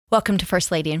Welcome to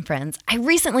First Lady and Friends. I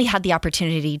recently had the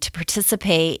opportunity to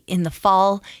participate in the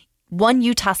fall One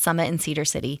Utah Summit in Cedar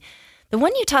City. The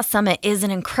One Utah Summit is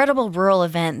an incredible rural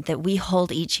event that we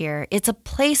hold each year. It's a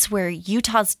place where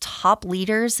Utah's top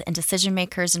leaders and decision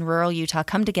makers in rural Utah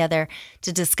come together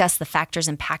to discuss the factors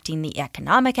impacting the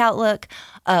economic outlook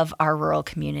of our rural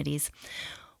communities.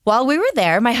 While we were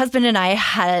there, my husband and I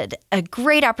had a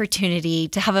great opportunity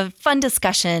to have a fun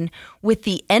discussion with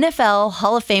the NFL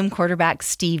Hall of Fame quarterback,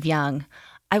 Steve Young.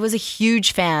 I was a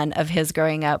huge fan of his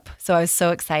growing up, so I was so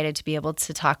excited to be able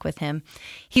to talk with him.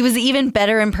 He was even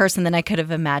better in person than I could have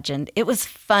imagined. It was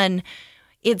fun.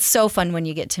 It's so fun when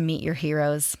you get to meet your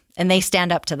heroes, and they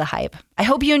stand up to the hype. I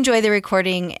hope you enjoy the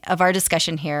recording of our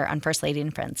discussion here on First Lady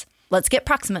and Friends. Let's get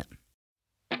proximate.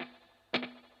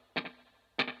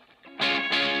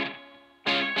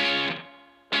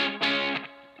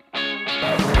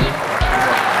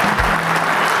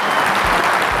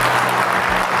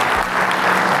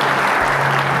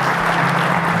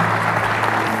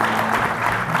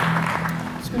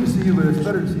 But it's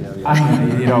better to see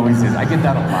you. It always is. I get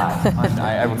that a lot.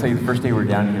 I will tell you, the first day we were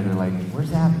down here, they're like,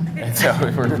 "Where's Abby?" And so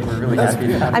we're really happy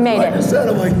to have you. I made it. I said,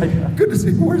 I'm like, good to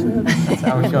see you. Where's Abby? That's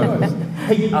how it goes.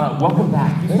 Hey, welcome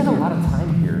back. You spent a lot of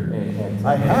time here at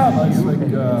I have. I was like,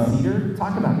 Cedar.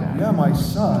 Talk about that. Yeah, my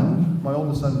oldest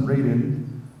son, Brayden,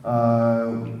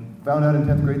 found out in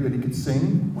 10th grade that he could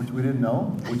sing, which we didn't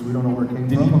know, which we don't know where it came from.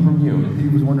 Did he come from you? He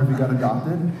was wondering if he got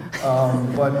adopted,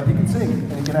 but he can sing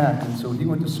and he can act, and so he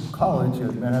went to college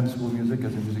at Manhattan School of Music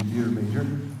as a music theater major,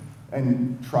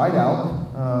 and tried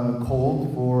out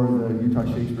cold for the Utah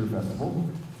Shakespeare Festival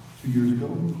 2 years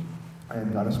ago,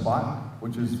 and got a spot,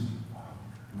 which is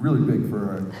really big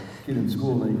for a kid in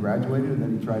school. And then he graduated, and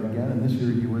then he tried again, and this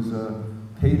year he was a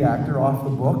paid actor off the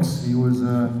books. He was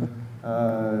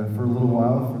for a little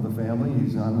while for the family.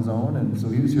 He's on his own, and so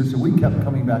he was here. So we kept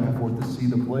coming back and forth to see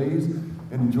the plays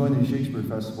and enjoying the Shakespeare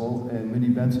Festival. And Minnie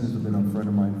Benson has been a friend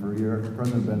of mine for years,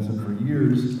 President Benson for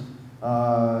years.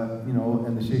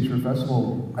 And the Shakespeare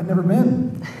Festival, I'd never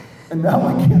been, and now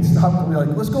I can't stop to be like,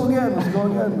 let's go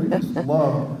again. We just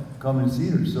love coming to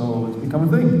Cedar, so it's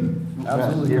become a thing.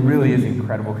 Absolutely, it really is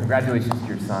incredible. Congratulations to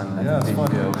your son. That's a big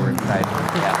deal. We're excited.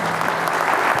 Yeah.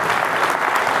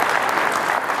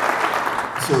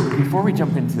 So before we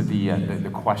jump into the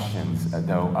questions,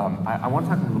 though, I want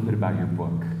to talk a little bit about your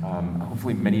book.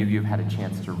 Hopefully many of you have had a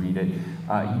chance to read it.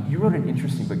 You wrote an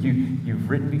interesting book. You've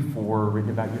written before, written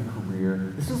about your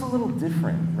career. This was a little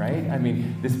different, right? I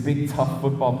mean, this big, tough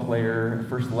football player,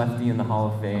 first lefty in the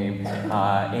Hall of Fame,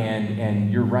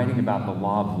 and you're writing about the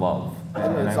law of love.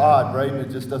 And it's odd, right? It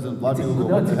just doesn't, a lot of people go,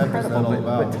 what the heck is that all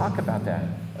about? But talk about that.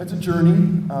 It's a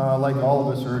journey, like all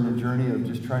of us are in a journey of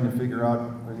just trying to figure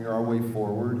out our way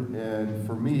forward. And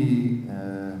for me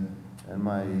and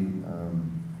my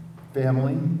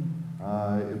family,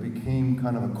 it became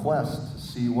kind of a quest to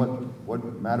see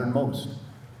what mattered most,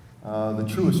 the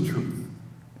truest truth.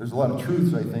 There's a lot of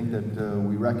truths, I think, that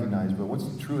we recognize, but what's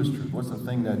the truest truth? What's the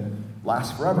thing that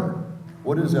lasts forever?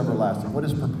 What is everlasting? What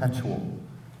is perpetual?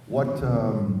 What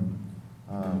are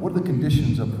the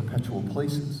conditions of perpetual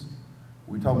places?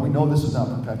 We know this is not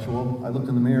perpetual. I looked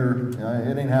in the mirror,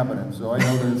 it ain't happening. So I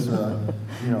know that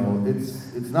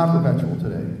it's not perpetual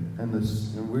today. And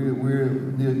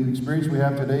the experience we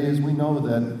have today is we know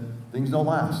that things don't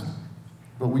last.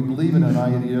 But we believe in an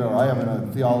idea, or I have a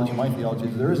theology, my theology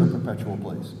is there is a perpetual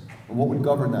place. And what would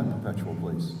govern that perpetual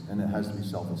place? And it has to be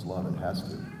selfless love, it has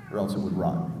to, or else it would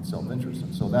rot in self-interest.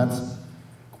 And so that's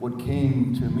what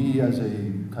came to me as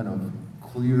a kind of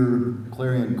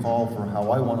clarion call for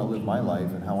how I want to live my life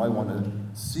and how I want to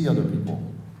see other people.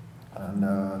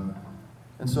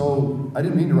 And so I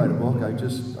didn't mean to write a book. I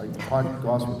taught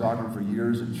gospel doctrine for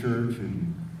years at church,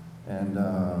 and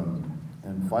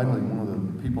finally one of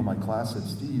the people in my class said,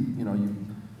 Steve, you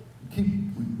keep,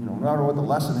 no matter what the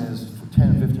lesson is for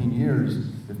 10, 15 years,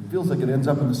 it feels like it ends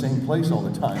up in the same place all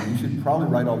the time. You should probably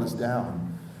write all this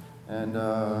down. And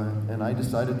I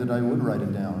decided that I would write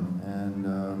it down. And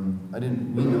I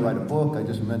didn't mean to write a book. I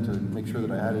just meant to make sure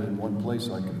that I had it in one place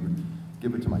so I could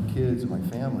give it to my kids and my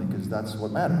family, because that's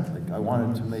what mattered. Like, I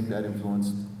wanted to make that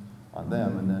influence on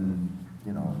them, and then,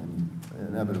 and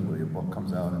inevitably a book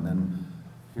comes out, and then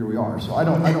here we are. So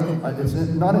it's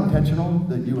not intentional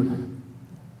that you would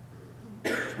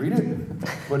read it,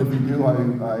 but if you do,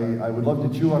 I would love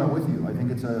to chew on it with you. I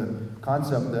think it's a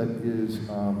concept that is,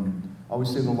 I always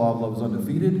say the law of love is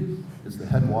undefeated. It's the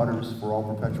headwaters for all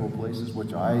perpetual places,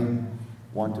 which I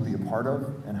want to be a part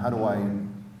of. And how do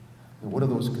what are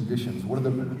those conditions? What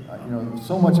are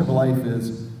so much of life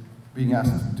is being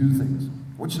asked to do things.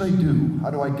 What should I do?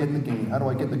 How do I get the gain? How do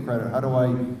I get the credit? How do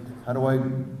I How do I,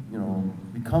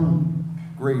 become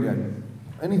great at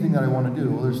anything that I want to do?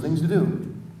 Well, there's things to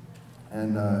do.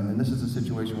 And this is a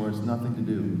situation where it's nothing to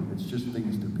do. It's just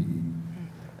things to be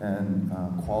and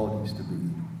qualities to be.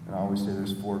 And I always say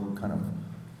there's 4 kind of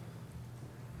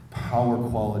power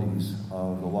qualities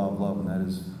of the law of love, and that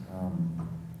is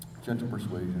gentle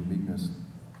persuasion, meekness,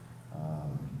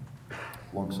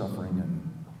 long-suffering, and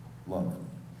love.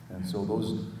 And so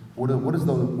those, what's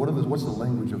the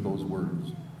language of those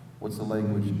words? What's the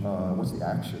language, what's the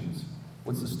actions?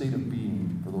 What's the state of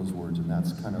being for those words? And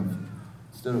that's kind of,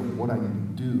 instead of what I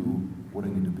need to do, what I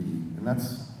need to be. And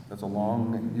that's a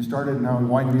long, you started, now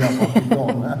wind me up, I'll keep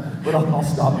going, but I'll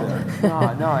stop there.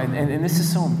 No, and this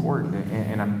is so important,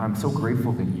 and I'm so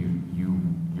grateful that you're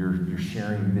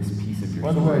sharing this piece of your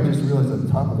By the way, I just realized at the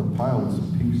top of the pile was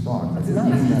some pink socks. That's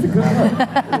nice. It's a good look.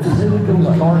 It's a really good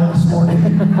start this morning.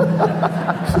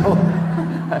 So,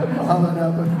 how that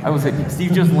happened? I was like,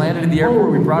 Steve just landed at the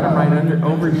airport. We brought him right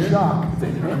over here. Shock.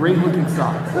 Great looking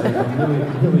socks.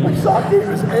 My sock game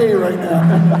is A right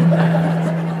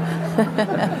now.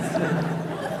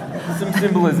 Some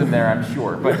symbolism there, I'm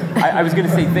sure. But I was going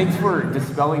to say, thanks for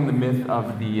dispelling the myth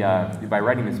of the by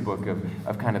writing this book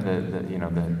of kind of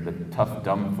the tough,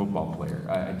 dumb football player.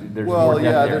 There's more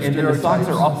depth there, and the socks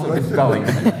are also dispelling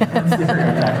that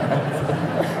stereotype.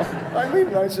 I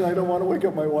mean, I said I don't want to wake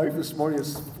up my wife this morning.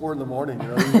 It's 4 a.m. You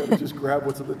got to just grab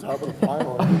what's at the top of the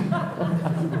pile.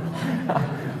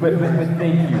 but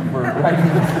thank you for writing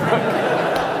this book.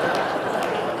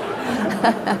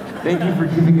 Thank you for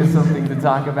giving us something to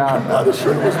talk about. The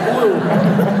shirt was blue.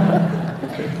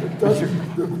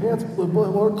 The pants blue.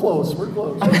 We're close.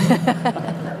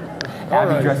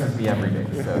 Abby dresses me every day,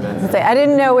 so that's... I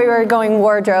didn't know we were going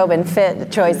wardrobe and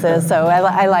fit choices, so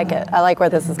I like it. I like where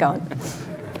this is going.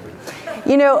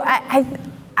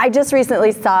 I just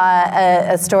recently saw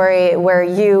a story where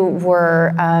you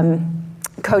were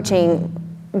coaching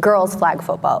girls flag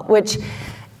football, which...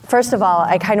 First of all,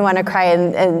 I kind of want to cry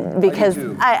and because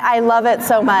I love it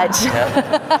so much.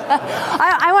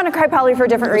 I want to cry probably for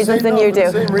different reasons than you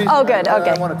do. Oh, good.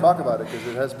 Okay. I want to talk about it because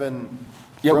it has been.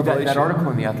 Yeah, that article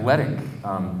in The Athletic,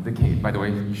 by the way,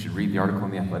 you should read the article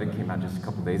in The Athletic, came out just a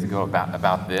couple days ago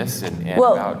about this and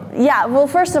about... Yeah, well,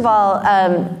 first of all,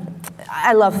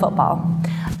 I love football.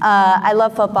 I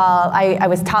love football. I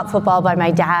was taught football by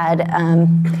my dad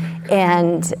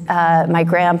and my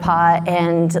grandpa,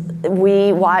 and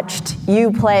we watched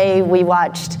you play. We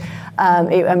watched,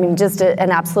 just an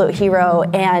absolute hero,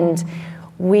 and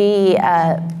we...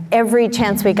 every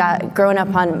chance we got growing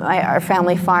up on our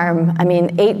family farm,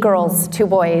 8 girls, 2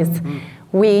 boys,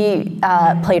 we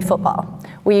played football.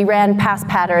 We ran pass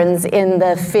patterns in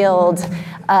the field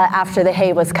after the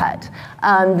hay was cut.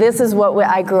 This is what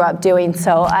I grew up doing.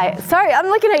 So sorry, I'm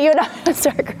looking at you and I'm going to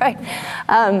start crying.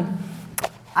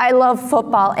 I love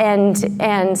football, and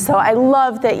so I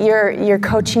love that you're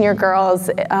coaching your girls.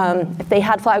 If they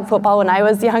had flag football when I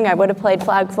was young, I would have played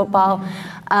flag football.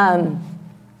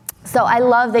 So I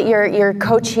love that you're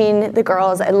coaching the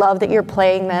girls. I love that you're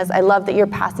playing this. I love that you're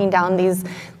passing down these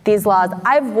laws.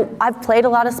 I've played a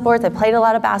lot of sports. I played a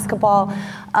lot of basketball,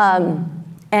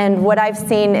 and what I've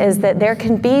seen is that there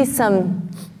can be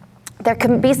some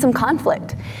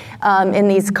conflict in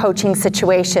these coaching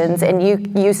situations, and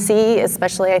you see,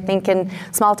 especially I think in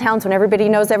small towns when everybody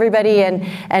knows everybody,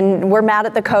 and we're mad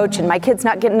at the coach, and my kid's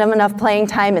not getting them enough playing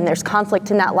time, and there's conflict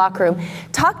in that locker room.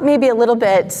 Talk maybe a little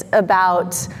bit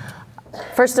about,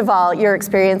 first of all, your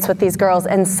experience with these girls,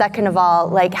 and second of all,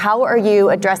 like, how are you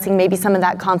addressing maybe some of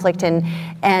that conflict, and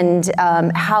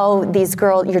how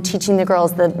you're teaching the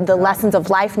girls the lessons of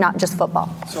life, not just football?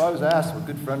 So I was asked, a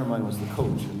good friend of mine was the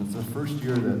coach, and it's the first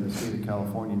year that the state of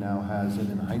California now has it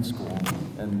in high school,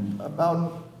 and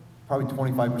about probably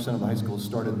 25% of the high schools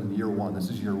started in year 1. This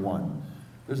is year 1.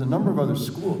 There's a number of other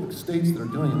states that are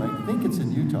doing it, and I think it's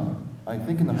in Utah. I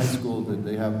think in the high school that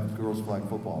they have girls flag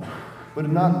football, but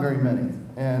not very many.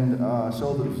 And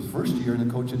so the first year, the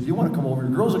coach said, do you want to come over?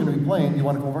 Your girls are going to be playing. Do you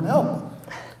want to come over and help?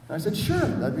 And I said, sure,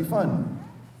 that'd be fun.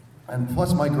 And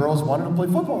plus, my girls wanted to play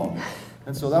football.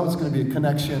 And so that was going to be a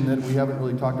connection that we haven't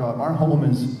really talked about. Our home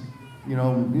is,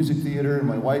 music theater, and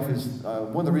my wife is,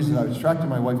 one of the reasons I was attracted to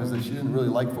my wife is that she didn't really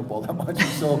like football that much.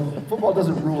 So football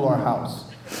doesn't rule our house.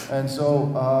 And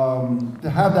so to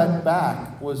have that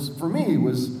back was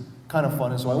kind of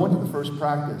fun. And so I went to the first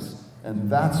practice, and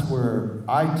that's where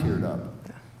I teared up,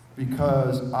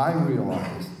 because I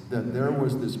realized that there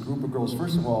was this group of girls.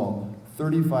 First of all,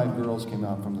 35 girls came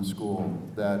out from the school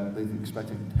that they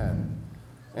expected 10.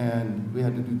 And we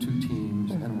had to do 2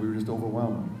 teams, and we were just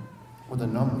overwhelmed with the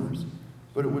numbers.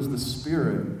 But it was the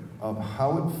spirit of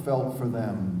how it felt for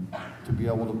them to be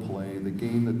able to play the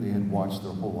game that they had watched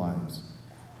their whole lives.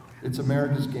 It's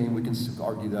America's game. We can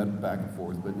argue that back and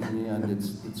forth, but in the end,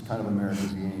 it's kind of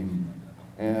America's game.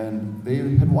 And they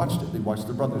had watched it. They watched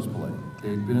their brothers play. They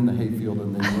had been in the hayfield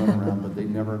and they'd run around, but they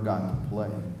never got to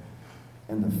play.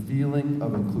 And the feeling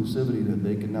of inclusivity that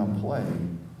they could now play,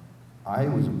 I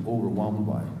was overwhelmed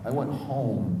by. I went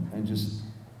home and just,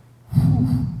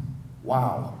 whew,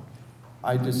 wow.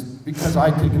 Because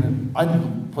I'd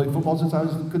played football since I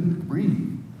couldn't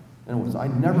breathe. And I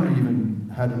never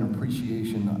even had an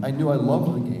appreciation. I knew I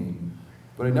loved the game,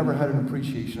 but I never had an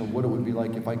appreciation of what it would be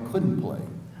like if I couldn't play.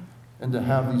 And to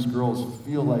have these girls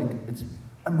feel like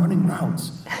I'm running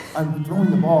routes, I'm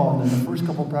throwing the ball, and then the first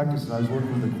couple of practices I was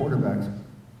working with the quarterbacks,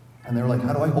 and they were like,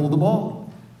 how do I hold the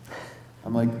ball?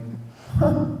 I'm like,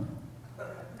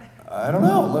 I don't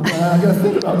know, I gotta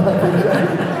think about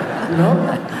that, you know?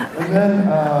 And then,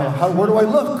 where do I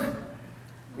look?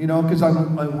 You know, because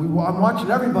I'm watching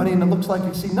everybody and it looks like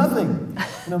I see nothing.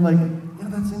 And I'm like, yeah,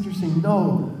 that's interesting.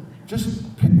 No,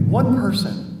 just pick one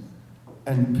person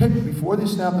and pick, before they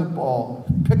snap the ball,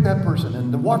 pick that person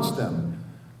and then watch them.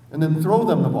 And then throw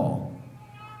them the ball.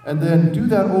 And then do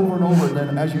that over and over. And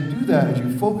then as you do that, as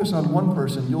you focus on one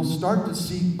person, you'll start to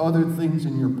see other things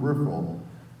in your peripheral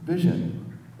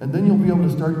vision. And then you'll be able to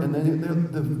start, and then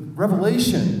the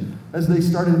revelation, as they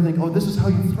started to think, oh, this is how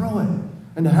you throw it.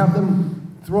 And to have them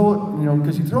throw it, you know,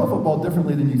 because you throw a football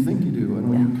differently than you think you do. And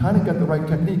when you kind of get the right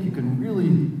technique, you can really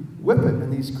whip it.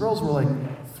 And these girls were like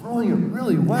throwing it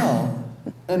really well.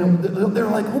 And they're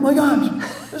like, oh my gosh,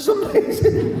 this is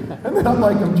amazing. And then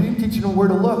I'm teaching them where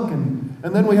to look.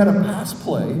 And then we had a pass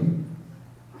play.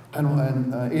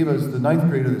 And Ava's the 9th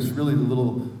grader, that's really the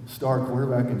little star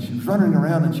quarterback. And she was running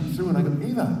around and she threw it. And I go,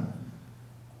 Ava,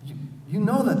 you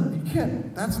know that you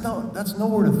can't, that's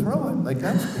nowhere to throw it. Like,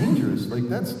 that's dangerous.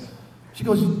 Like, she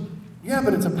goes, yeah,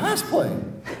 but it's a pass play.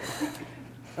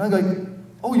 And I'm like,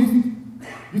 oh, you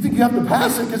think you have to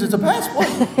pass it because it's a pass play?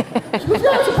 She goes,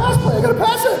 yeah, it's a pass play. I got to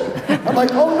pass it. I'm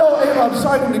like, oh, no, Ava, I'm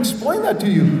sorry I didn't explain that to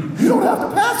you. You don't have to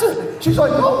pass it. She's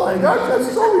like, oh, my gosh,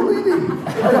 that's so relieving.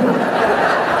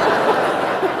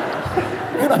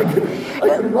 And I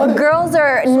could run it. Girls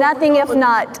are nothing if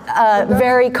not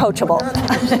very coachable. That's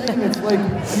what I'm saying. It's like,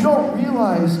 you don't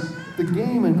realize the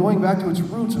game and going back to its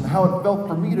roots and how it felt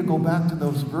for me to go back to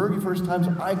those very first times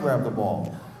I grabbed the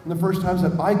ball, and the first times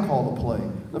that I called a play,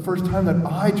 the first time that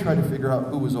I tried to figure out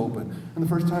who was open, and the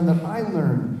first time that I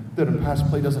learned that a pass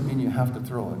play doesn't mean you have to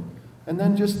throw it. And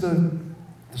then just the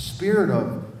spirit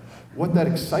of what that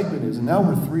excitement is. And now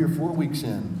we're 3 or 4 weeks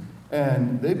in,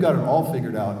 and they've got it all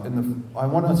figured out. And I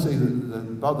want to say that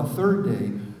about the 3rd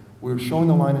day, we were showing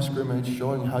the line of scrimmage,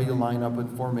 showing how you line up in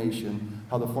formation,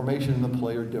 how the formation and the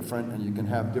play are different, and you can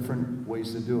have different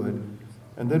ways to do it.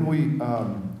 And then we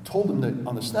told them that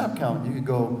on the snap count, you could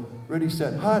go, ready,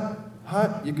 set, hut.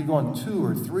 You could go on 2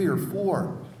 or 3 or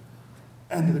 4.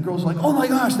 And the girls were like, oh my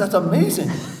gosh, that's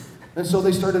amazing. And so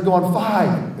they started going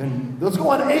 5, and let's go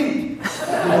on 8. You know?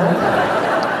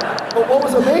 But what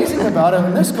was amazing about it,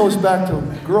 and this goes back to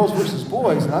girls versus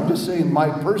boys, and I'm just saying my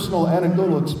personal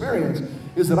anecdotal experience,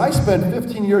 is that I spent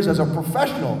 15 years as a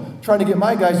professional trying to get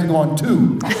my guys to go on 2,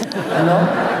 you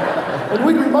know? And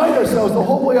we'd remind ourselves the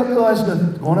whole way up to the last,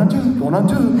 going on 2, going on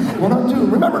 2, going on 2,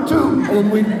 remember 2, and then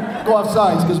we'd go off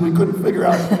sides because we couldn't figure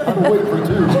out how to wait for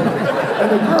 2.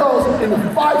 And the girls, in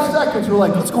 5 seconds, were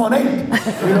like, let's go on 8, you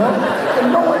know?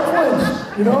 And no one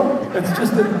flinched, you know? It's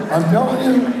just that, I'm telling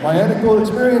you, my anecdotal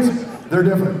experience, they're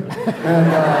different.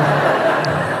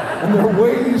 And they're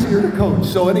way easier to coach.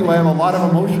 So anyway, I have a lot of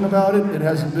emotion about it. It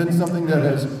has been something that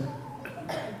has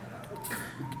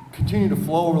continued to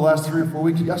flow over the last 3 or 4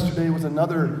 weeks. Yesterday was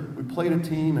we played a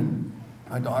team, and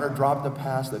my daughter dropped a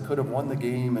pass that could have won the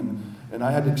game, and I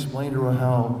had to explain to her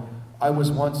how I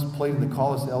was once played in the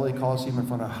LA Coliseum in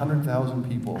front of 100,000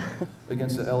 people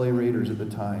against the LA Raiders at the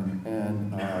time.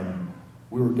 And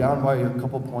we were down by a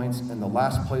couple points, and the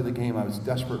last play of the game, I was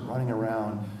desperate, running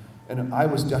around. And I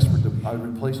was desperate I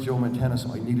replaced Joe Montana,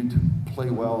 so I needed to play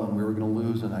well, and we were going to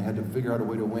lose, and I had to figure out a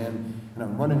way to win. And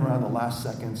I'm running around the last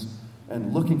seconds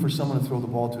and looking for someone to throw the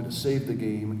ball to save the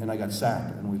game, and I got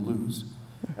sacked, and we lose.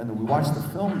 And then we watched the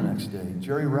film the next day.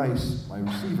 Jerry Rice, my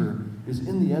receiver, is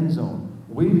in the end zone,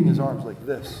 waving his arms like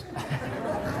this,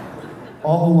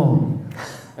 all alone.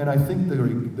 And I think the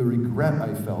regret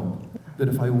I felt, that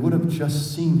if I would have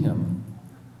just seen him,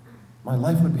 my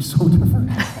life would be so different,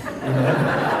 you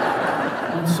know?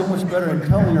 It's so much better. I'm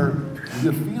telling her,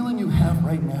 the feeling you have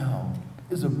right now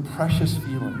is a precious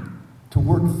feeling, to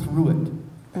work through it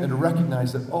and to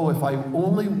recognize that, oh, if I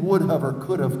only would have or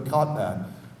could have caught that,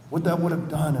 what that would have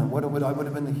done, and I would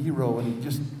have been the hero, and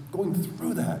just going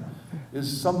through that.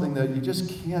 is something that you just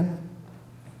can't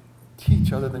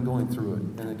teach other than going through it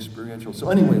and experiential. So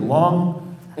anyway,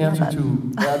 long answer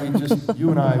to Abby, just you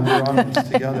and I, we're on this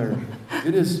together.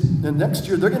 It is, and next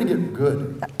year they're going to get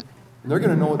good. And they're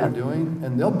going to know what they're doing,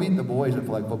 and they'll beat the boys at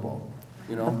flag football.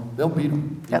 You know, they'll beat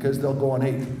them because they'll go on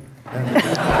 8. And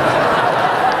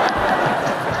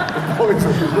the boys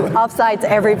will be good. Offsides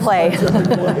every play.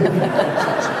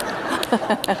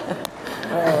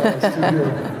 Oh, it's too good.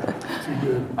 Too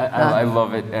good. I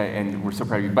love it, and we're so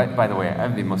proud of you. By the way, I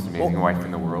have the most amazing wife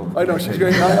in the world. I know, she's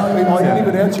great. I didn't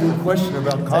even answer your question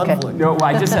about conflict. Okay. No, well,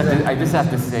 I just have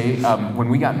to say, when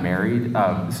we got married,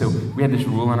 so we had this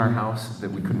rule in our house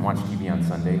that we couldn't watch TV on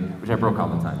Sunday, which I broke all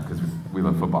the time because we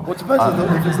love football. What's best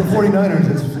though, if it's the 49ers,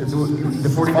 it's the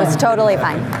 49ers. It's totally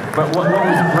fine. But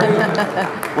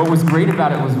what was great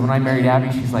about it was when I married Abby,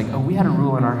 she's like, oh, we had a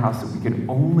rule in our house that we could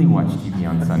only watch TV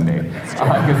on Sunday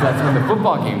because that's when the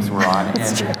football games were on.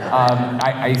 And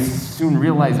I soon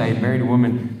realized I had married a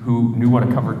woman who knew what a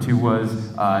cover 2 was.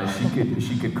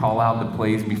 She could call out the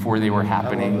plays before they were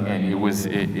happening, and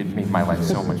it made my life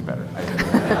so much better.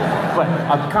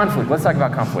 But conflict. Let's talk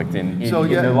about conflict in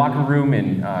the locker room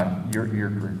and your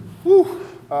career.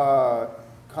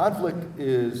 Conflict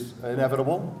is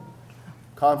inevitable.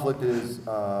 Conflict is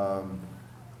an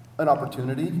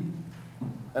opportunity,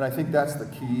 and I think that's the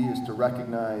key: is to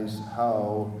recognize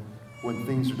how, when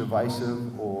things are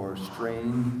divisive or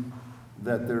strained,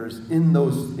 that there's in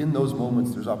those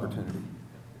moments there's opportunity,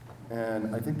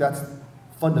 and I think that's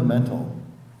fundamental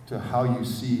to how you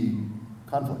see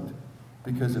conflict.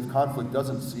 Because if conflict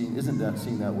isn't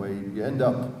seen that way, you end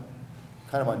up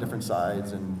kind of on different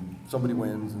sides, and somebody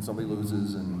wins and somebody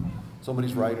loses, and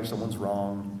somebody's right or someone's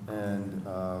wrong. And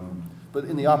but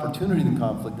in the opportunity in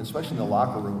conflict, especially in the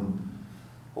locker room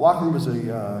is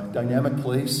a dynamic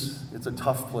place. It's a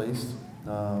tough place.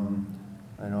 I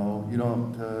know you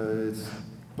don't.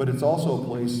 But it's also a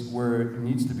place where it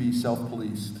needs to be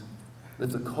self-policed.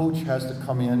 If the coach has to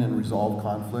come in and resolve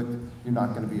conflict, you're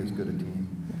not going to be as good a team.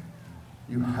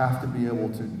 You have to be able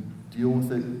to deal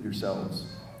with it yourselves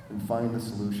and find the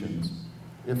solutions.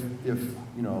 If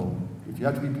you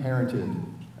have to be parented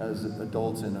as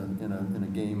adults in a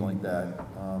game like that,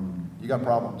 you got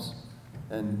problems,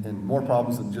 and more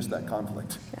problems than just that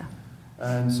conflict. Yeah.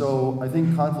 And so I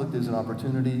think conflict is an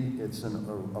opportunity. It's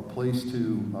a place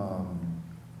to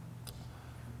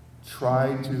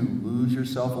try to lose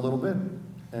yourself a little bit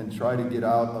and try to get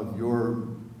out of your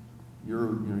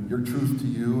truth to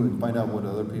you and find out what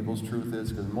other people's truth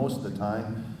is, because most of the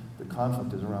time the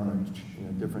conflict is around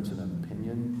a difference in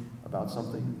opinion about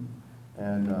something,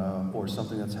 and or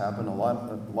something that's happened. A lot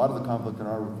of the conflict in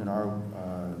our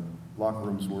locker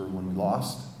rooms were when we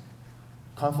lost.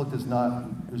 Conflict is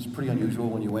pretty unusual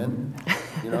when you win.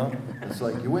 It's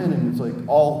like you win and it's like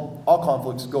all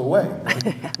conflicts go away.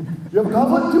 You have a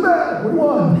conflict? Too bad, we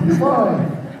won, you're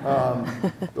fine.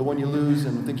 But when you lose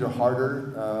and things are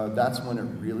harder, that's when it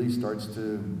really starts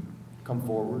to come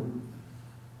forward.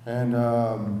 And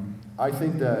I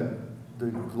think that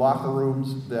the locker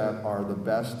rooms that are the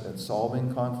best at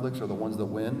solving conflicts are the ones that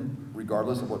win,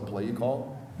 regardless of what play you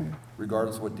call,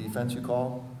 regardless of what defense you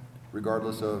call,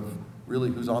 regardless of really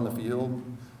who's on the field.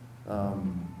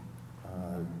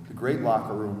 The great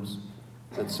locker rooms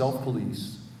that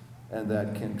self-police and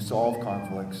that can solve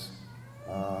conflicts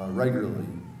regularly,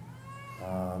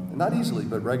 not easily,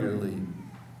 but regularly,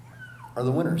 are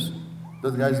the winners.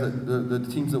 They're the guys the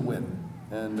teams that win.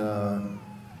 And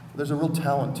there's a real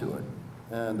talent to it.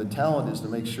 And the talent is to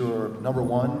make sure, number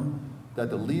one, that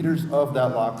the leaders of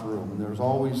that locker room, and there's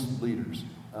always leaders,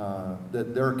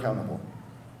 that they're accountable.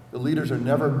 The leaders are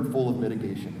never full of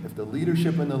mitigation. If the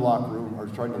leadership in the locker room are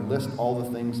trying to list all the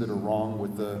things that are wrong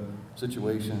with the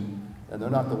situation, and they're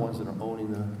not the ones that are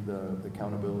owning the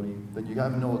accountability, then you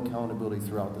have no accountability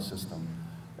throughout the system.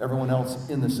 Everyone else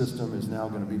in the system is now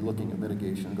going to be looking at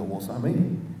mitigation and go, well, it's not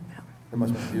me. It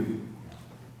must be you.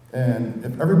 And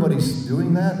if everybody's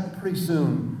doing that, pretty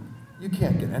soon you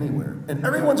can't get anywhere. And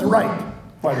everyone's right,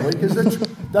 by the way, because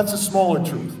that's a smaller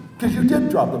truth. Because you did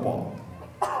drop the ball.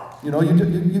 You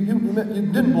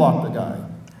didn't block the guy.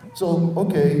 So,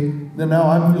 okay, then now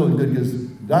I'm feeling good because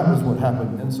that was what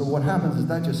happened. And so what happens is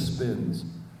that just spins.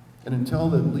 And until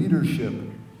the leadership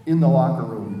in the locker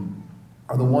room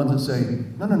are the ones that say,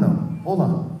 no, hold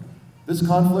on. This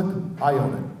conflict, I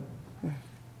own it.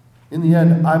 In the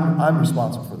end, I'm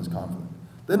responsible for this conflict.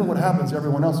 Then what happens,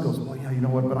 everyone else goes, well, yeah, you know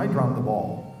what, but I dropped the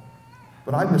ball.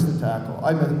 But I missed the tackle.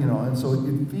 And so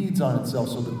it feeds on itself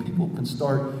so that people can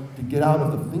start to get out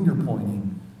of the finger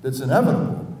pointing that's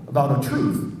inevitable about a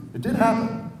truth. It did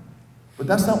happen. But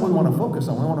that's not what we want to focus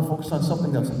on. We want to focus on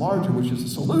something that's larger, which is a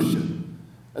solution.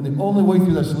 And the only way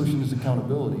through that solution is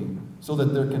accountability, so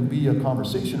that there can be a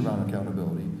conversation around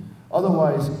accountability.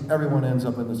 Otherwise, everyone ends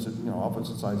up in the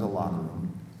opposite sides of the locker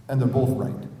room, and they're both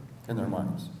right in their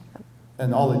minds.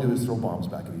 And all they do is throw bombs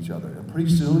back at each other. And pretty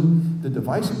soon, the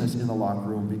divisiveness in the locker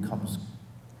room becomes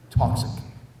toxic.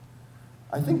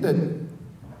 I think that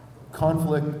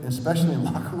conflict, especially in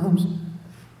locker rooms,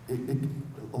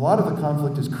 a lot of the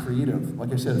conflict is creative.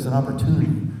 Like I said, it's an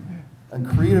opportunity. And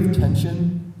creative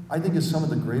tension, I think, is some of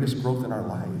the greatest growth in our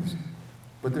lives.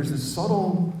 But there's this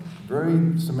subtle, not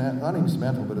even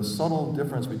semantical, but a subtle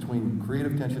difference between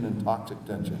creative tension and toxic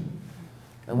tension.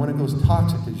 And when it goes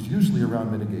toxic, it's usually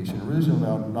around mitigation, usually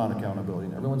around non-accountability,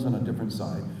 and everyone's on a different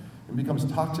side. It becomes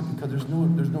toxic because there's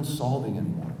no solving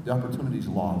anymore. The opportunity's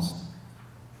lost.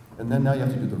 And then now you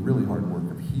have to do the really hard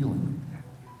work of healing.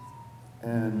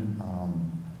 And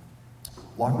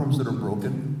locker rooms that are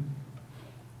broken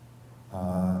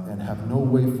and have no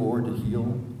way forward to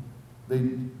heal,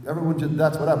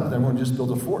 that's what happens. Everyone just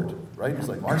builds a fort, right? It's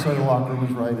like our side of the locker room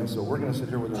is right, and so we're going to sit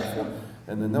here with our fort.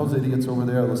 And then those idiots over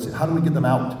there, let's see, how do we get them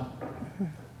out?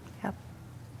 Yep.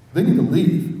 They need to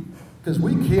leave, because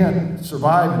we can't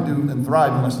survive and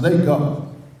thrive unless they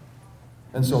go.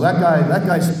 And so that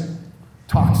guy's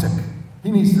toxic.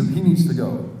 He needs to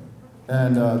go.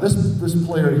 And this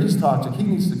player, he's toxic. He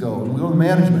needs to go. And we go to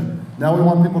management. Now we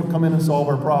want people to come in and solve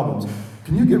our problems.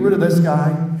 Can you get rid of this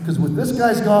guy? Because with this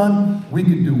guy's gone, we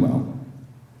can do well.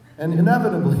 And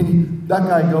inevitably, that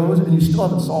guy goes, and you still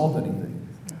haven't solved anything.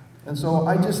 And so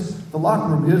the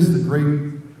locker room is the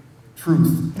great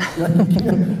truth. You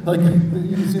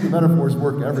can see the metaphors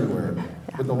work everywhere.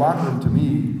 But the locker room, to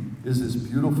me, is this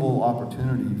beautiful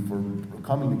opportunity for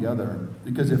coming together.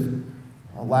 Because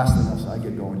last thing else, I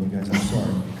get going, you guys, I'm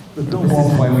sorry. But Bill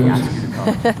Walsh, why we asked you to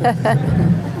come.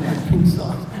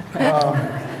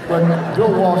 But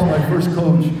Bill Walsh, my first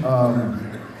coach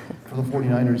for the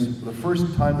 49ers, the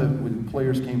first time that when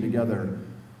players came together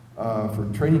for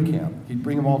training camp, he'd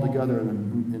bring them all together in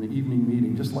an evening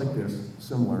meeting, just like this,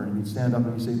 similar, and he'd stand up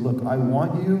and he'd say, look, I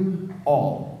want you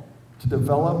all to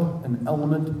develop an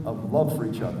element of love for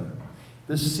each other.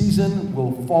 This season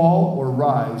will fall or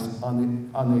rise on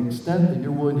the extent that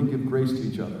you're willing to give grace to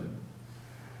each other.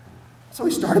 So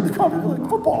he started the conversation like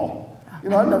football.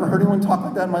 I've never heard anyone talk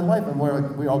like that in my life, and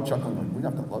we all chuckling, like, we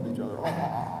have to love each other.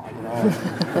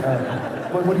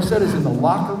 But what he said is in the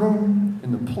locker room,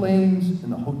 in the planes,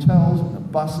 in the hotels, in the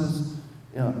buses,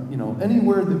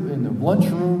 anywhere in the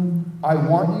lunchroom, I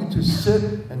want you to sit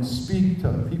and speak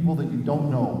to people that you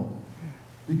don't know.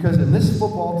 Because in this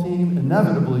football team,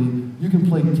 inevitably, you can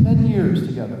play 10 years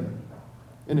together.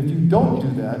 And if you don't do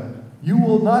that, you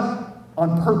will not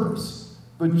on purpose,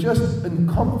 but just in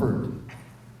comfort,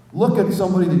 look at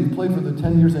somebody that you played for the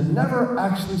 10 years and never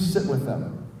actually sit with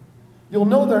them. You'll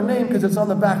know their name because it's on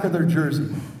the back of their jersey.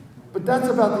 But that's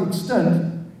about the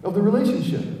extent of the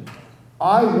relationship.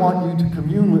 I want you to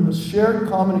commune with shared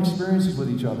common experiences with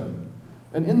each other.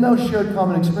 And in those shared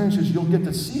common experiences, you'll get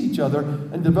to see each other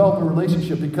and develop a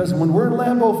relationship. Because when we're in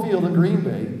Lambeau Field in Green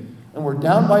Bay, and we're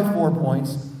down by 4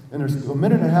 points, and there's a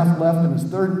minute and a half left, and it's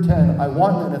 3rd and 10,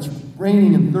 and it's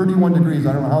raining in 31 degrees.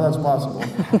 I don't know how that's possible.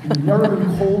 You've never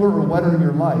been colder or wetter in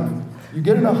your life. You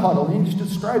get in a huddle, and you just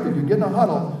described it. You get in a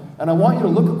huddle, and I want you to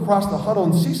look across the huddle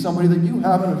and see somebody that you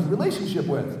have a relationship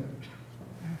with.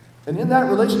 And in that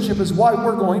relationship is why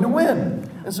we're going to win.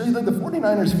 And so you think the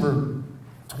 49ers for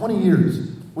 20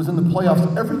 years was in the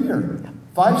playoffs every year.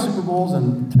 5 Super Bowls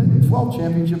and 12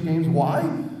 championship games. Why?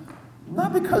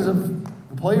 Not because of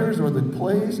the players or the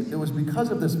plays. It was because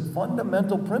of this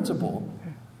fundamental principle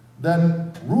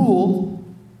that ruled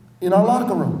in our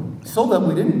locker room so that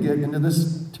we didn't get into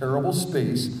this terrible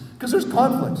space. Because there's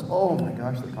conflicts. Oh my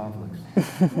gosh, the conflicts.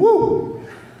 Woo!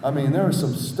 I mean, there was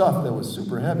some stuff that was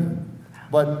super heavy.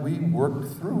 But we worked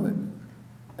through it.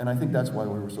 And I think that's why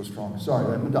we were so strong.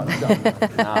 Sorry, I'm done. No,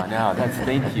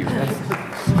 thank you.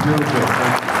 That's really good.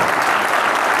 Thank you.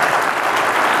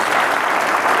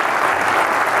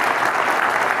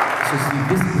 So see,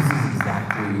 this is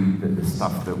exactly the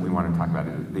stuff that we want to talk about.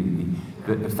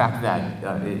 The fact that,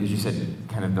 as you said,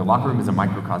 kind of the locker room is a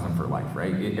microcosm for life,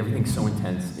 right? Everything's so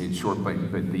intense, it's short, but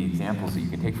the examples that you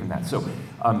can take from that. So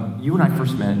you and I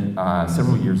first met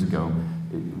several years ago,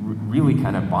 really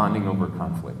kind of bonding over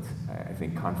conflict. I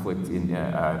think conflict in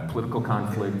political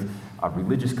conflict,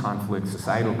 religious conflict,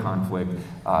 societal conflict.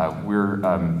 We're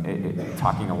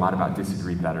talking a lot about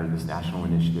Disagree Better, this national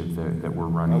initiative that we're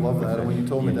running. I love that. And when you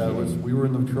told me that, we were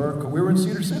in the truck. We were in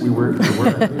Cedar City. We were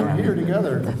here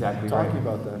together, exactly talking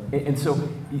right. about that. And so,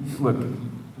 look,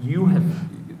 you have,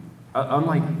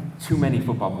 unlike too many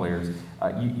football players.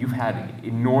 You've had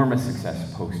enormous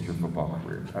success post your football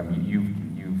career.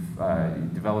 You've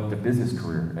developed a business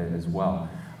career as well.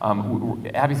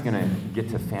 Abby's going to get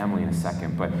to family in a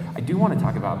second, but I do want to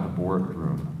talk about the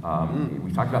boardroom.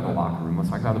 We talked about the locker room. Let's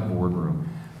talk about the boardroom.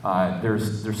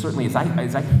 There's certainly, as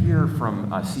I hear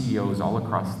from CEOs all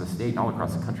across the state and all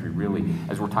across the country, really,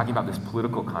 as we're talking about this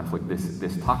political conflict,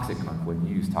 this toxic conflict.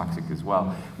 You use toxic as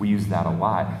well. We use that a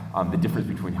lot. The difference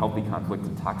between healthy conflict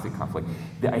and toxic conflict.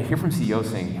 I hear from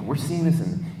CEOs saying, we're seeing this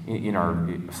in our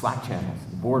Slack channels,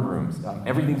 boardrooms.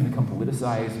 Everything's become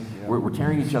politicized. We're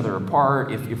tearing each other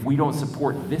apart. If we don't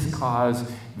support this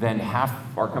cause, then half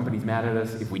our company's mad at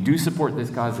us. If we do support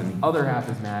this cause, then the other half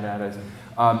is mad at us.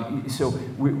 So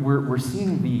we're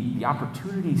seeing the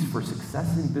opportunities for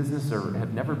success in business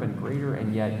have never been greater,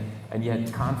 and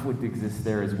yet conflict exists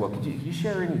there as well. Could you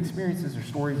share any experiences or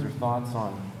stories or thoughts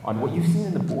on what you've seen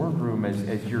in the boardroom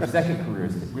as your second career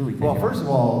has really taken? Well, first of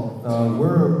all,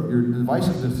 your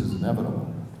divisiveness is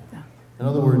inevitable. In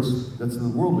other words, that's the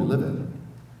world we live in.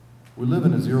 We live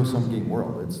in a zero-sum game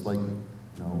world. It's like,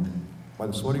 by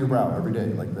the sweat of your brow every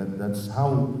day. Like that's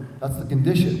the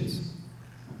conditions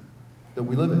that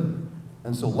we live in.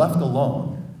 And so left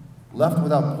alone, left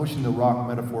without pushing the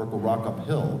metaphorical rock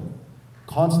uphill,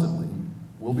 constantly,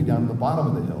 we'll be down at the bottom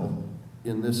of the hill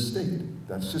in this state.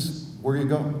 That's just where you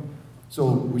go.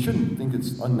 So we shouldn't think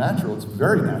it's unnatural. It's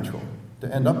very natural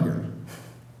to end up here.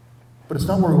 But it's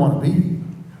not where we want to be.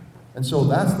 And so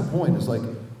that's the point. It's like,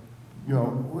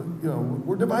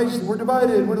 we're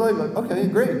divided. We're like, okay,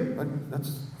 great.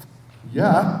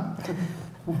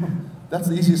 That's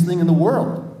the easiest thing in the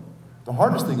world. The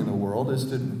hardest thing in the world is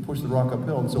to push the rock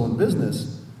uphill. And so in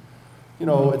business,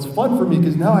 it's fun for me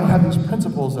because now I have these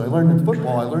principles that I learned in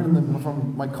football. I learned them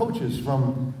from my coaches,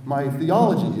 from my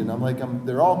theology, and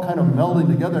they're all kind of melding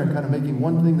together and kind of making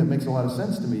one thing that makes a lot of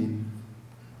sense to me.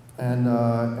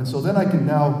 And so then I can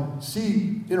now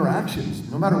see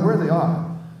interactions, no matter where they are.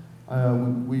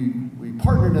 We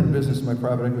partnered in a business, my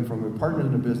private equity firm. We partnered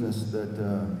in a business that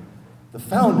the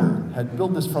founder had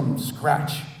built this from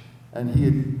scratch, and he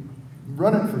had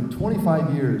run it for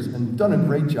 25 years and done a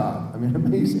great job. I mean,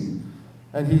 amazing.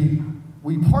 And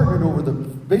we partnered over the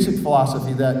basic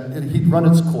philosophy that he'd run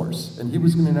its course, and he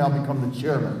was going to now become the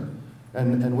chairman,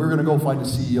 and we're going to go find a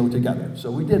CEO together.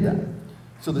 So we did that.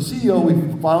 So the CEO we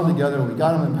found together, and we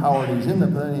got him empowered. He's in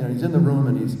the room,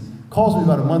 and he calls me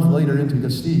about a month later into, he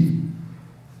goes, Steve,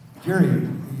 Jerry,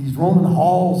 he's roaming the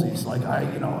halls. He's like,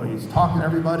 he's talking to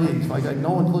everybody. He's like,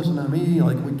 no one's listening to me.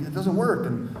 Like, it doesn't work.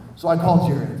 And so I called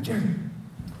Jerry. Jerry,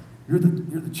 you're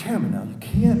the chairman now. You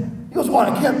can't. He goes, well,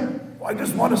 I can't. I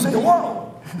just want to say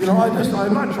hello. I'm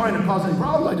not trying to cause any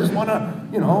problems. I just want to,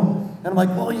 And I'm like,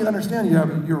 well, you understand.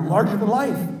 You're larger than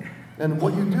life, and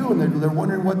what you do, and they're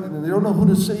wondering and they don't know who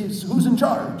to say, who's in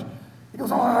charge. He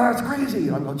goes, oh, that's crazy.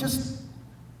 And I go, just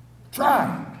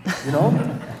try,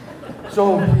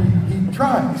 So he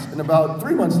tries, and about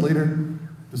 3 months later,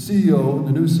 the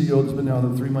new CEO that's been down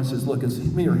there 3 months says, look, it's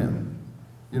me or him.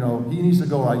 He needs to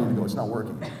go, or I need to go. It's not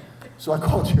working. So I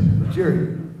called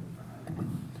Jerry,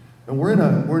 and we're in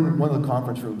one of the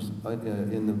conference rooms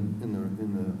in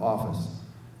the office,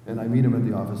 and I meet him at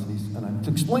the office, and I'm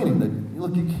explaining that,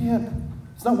 look, you can't.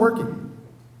 It's not working.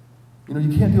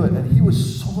 You can't do it. And he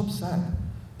was so upset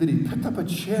that he picked up a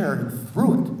chair and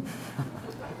threw it.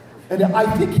 And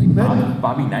I think he meant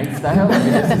Bobby Knight style?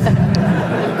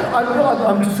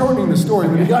 I'm shortening the story,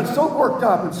 but he got so worked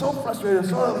up and so frustrated and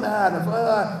so mad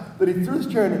that he threw his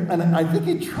chair, and I think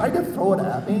he tried to throw it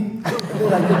at me.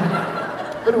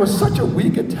 But it was such a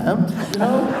weak attempt,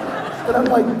 that I'm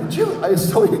like,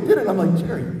 so he did it. I'm like,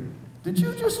 Jerry, did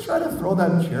you just try to throw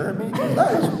that chair at me?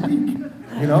 That is weak,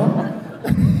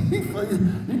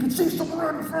 You could see someone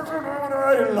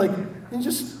and he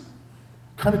just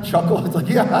kind of chuckled. It's like,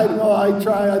 yeah, I know, I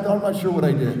tried. I'm not sure what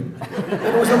I did. And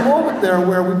there was a moment there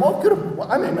where we both could have,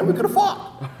 we could have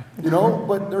fought,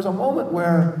 but there's a moment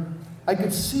where I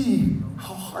could see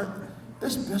how hard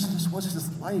this business was his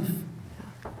life.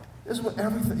 This is what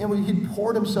everything, and he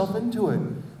poured himself into it.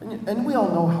 And we all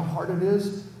know how hard it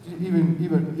is, even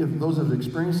if those that have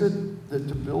experienced it,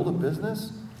 to build a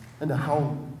business, and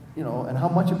how, and how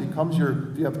much it becomes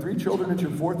if you have 3 children, it's your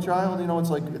 4th child, it's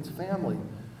like, it's family.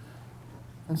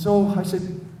 And so I said,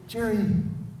 Jerry,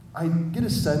 I get a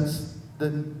sense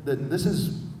that this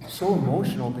is so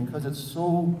emotional because it's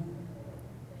so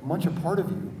much a part of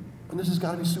you. And this has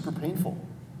got to be super painful.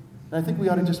 And I think we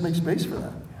ought to just make space for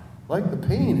that. Like, the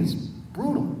pain is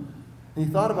brutal. And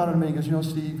he thought about it and he goes,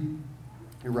 Steve,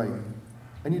 you're right.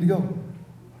 I need to go.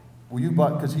 Will you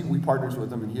buy, because we partners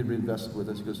with him and he had invested with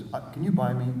us. He goes, can you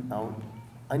buy me out?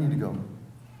 I need to go.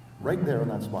 right there on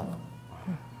that spot.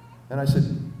 And I said,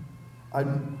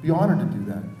 I'd be honored to do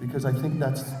that because I think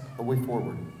that's a way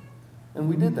forward. And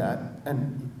we did that,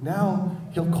 and now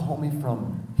he'll call me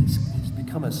from, he's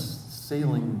become a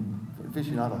sailing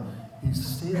aficionado. He's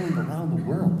sailing around the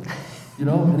world, you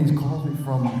know, and he calls me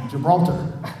from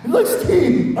Gibraltar. He's like,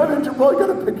 Steve, I'm in Gibraltar, I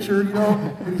got a picture, you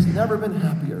know, and he's never been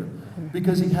happier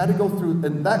because he had to go through,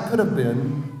 and that could have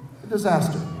been a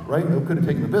disaster, right? It could have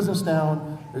taken the business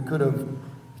down, it could have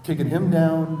taken him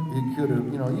down, it could have,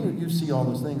 you know, you see all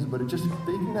those things, but it just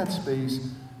making that space,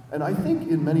 and I think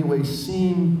in many ways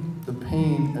seeing the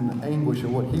pain and the anguish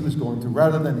of what he was going through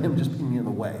rather than him just being in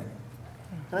the way.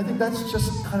 And I think that's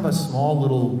just kind of a small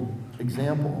little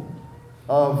example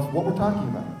of what we're talking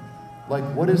about. Like,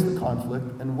 what is the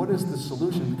conflict and what is the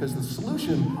solution? Because the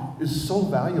solution is so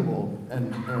valuable,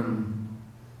 and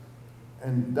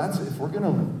that's, if we're going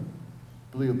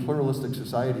to be a pluralistic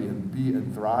society and be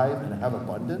and thrive and have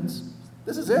abundance,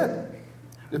 this is it.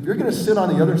 If you're going to sit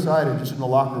on the other side and just in the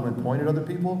locker room and point at other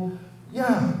people,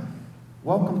 yeah,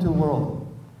 welcome to the world.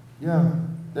 Yeah,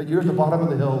 that you're at the bottom of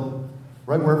the hill,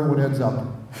 right where everyone ends up.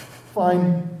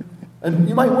 Fine. And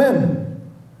you might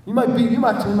win. You might beat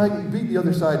the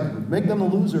other side and make them the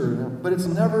loser, but it's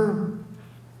never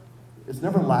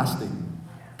lasting.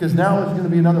 Because now it's going to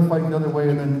be another fight the other way,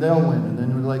 and then they'll win, and then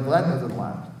you're like, well, that doesn't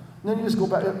last. And then you just go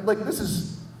back, like this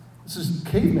is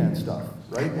caveman stuff,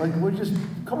 right? Like we're just,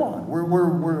 come on,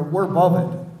 we're above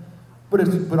it.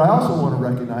 But I also want to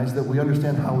recognize that we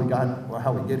understand how we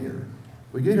get here.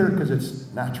 We get here because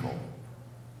it's natural.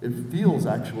 It feels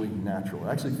actually natural.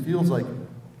 It actually feels like,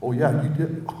 oh yeah, you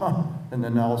did, and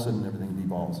then all of a sudden everything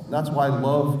devolves. And that's why I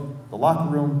love the locker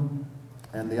room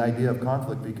and the idea of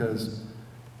conflict, because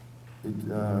it's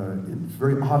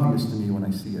very obvious to me when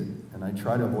I see it, and I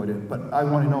try to avoid it. But I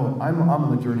want to know, I'm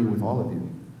on the journey with all of you.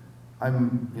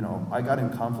 I got in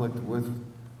conflict with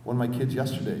one of my kids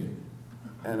yesterday,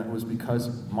 and it was because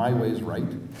my way is right,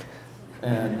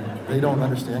 and they don't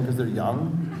understand because they're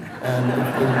young. And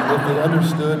if they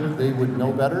understood, they would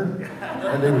know better,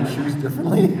 and they would choose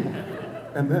differently.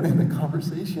 And then in the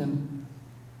conversation,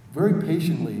 very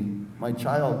patiently, my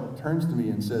child turns to me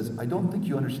and says, I don't think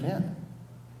you understand.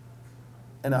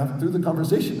 And through the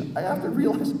conversation, I have to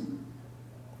realize,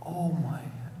 oh my,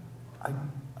 I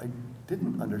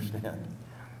didn't understand.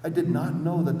 I did not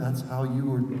know that that's how you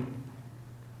were.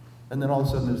 And then all of a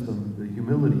sudden there's the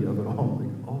humility of it all. Like,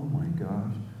 oh my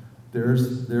gosh, there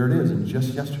it is, and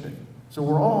just yesterday. So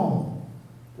we're all,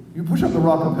 you push up the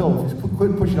rock uphill, if you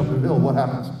quit pushing up the hill, what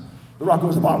happens? The rock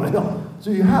goes to the bottom of the hill. So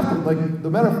you have to, like, the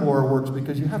metaphor works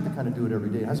because you have to kind of do it every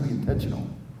day. It has to be intentional.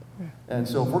 And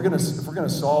so if we're gonna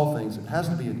solve things, it has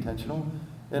to be intentional,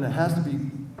 and it has to be,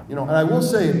 you know, and I will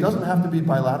say it doesn't have to be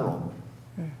bilateral.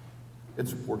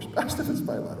 It works best if it's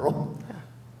bilateral.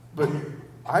 But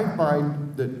I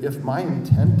find that if my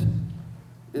intent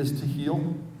is to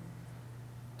heal,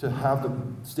 to have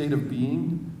the state of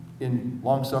being in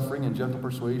long-suffering and gentle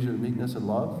persuasion and meekness and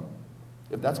love,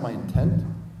 if that's my intent,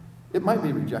 it might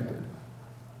be rejected.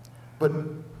 But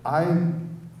I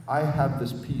have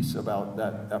this peace about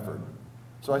that effort.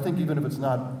 So I think even if it's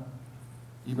not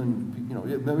even, you know,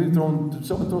 maybe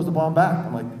someone throws the bomb back,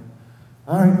 I'm like,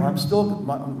 all right, I'm still,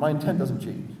 my intent doesn't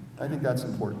change. I think that's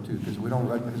important too, because we don't,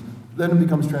 because then it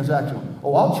becomes transactional.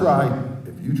 Oh, I'll try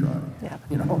if you try. Yeah.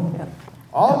 You know? Yeah.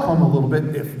 I'll come a little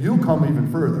bit if you come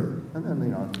even further. And then, you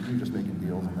know, you're just making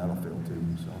deals and that'll fail too.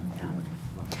 So.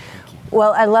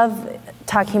 Well, I love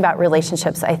talking about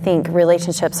relationships. I think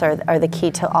relationships are the key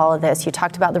to all of this. You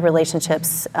talked about the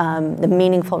relationships, the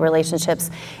meaningful relationships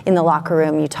in the locker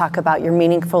room. You talk about your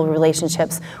meaningful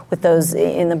relationships with those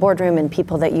in the boardroom and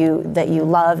people that you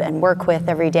love and work with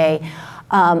every day.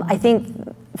 I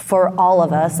think for all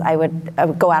of us, I would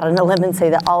go out on a limb and say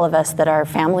that all of us, that our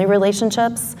family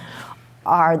relationships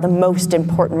are the most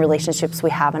important relationships we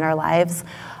have in our lives.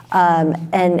 And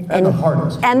the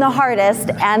hardest.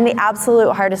 And the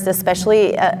absolute hardest,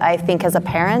 especially I think as a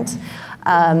parent.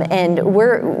 And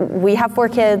we have 4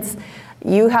 kids,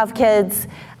 you have kids.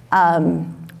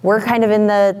 We're kind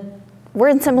of we're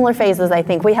in similar phases, I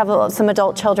think. We have some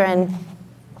adult children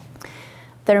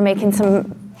that are making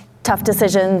some tough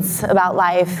decisions about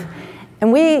life.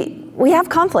 And we have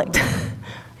conflict.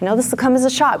 I know this will come as a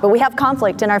shock, but we have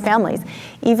conflict in our families,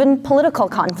 even political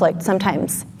conflict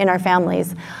sometimes in our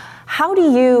families. How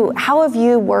have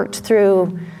you worked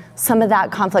through some of that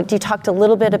conflict? You talked a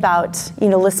little bit about, you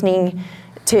know, listening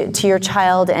to your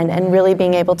child and really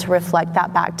being able to reflect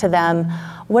that back to them.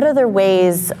 What other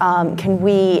ways can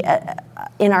we,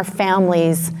 in our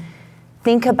families,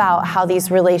 think about how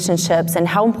these relationships and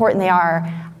how important they are?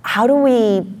 How do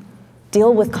we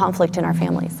deal with conflict in our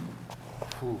families?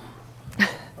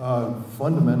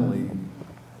 Fundamentally,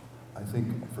 I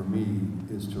think for me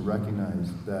is to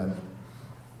recognize that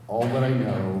all that I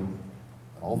know,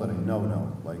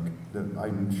 like that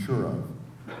I'm sure of,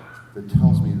 that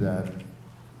tells me that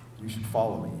you should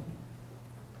follow me,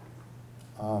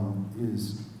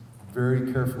 is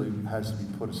very carefully has to be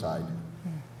put aside.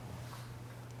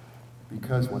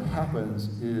 Because what happens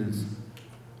is,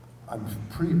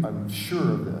 I'm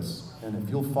sure of this, and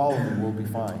if you'll follow me, we'll be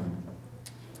fine.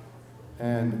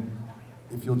 And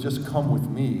if you'll just come with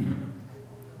me,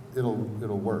 it'll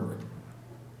work.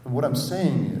 And what I'm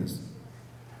saying is,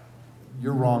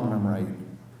 you're wrong and I'm right.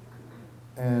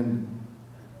 And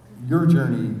your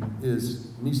journey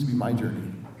needs to be my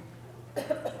journey.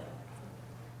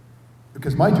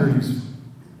 Because my journey's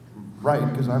right,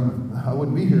 because I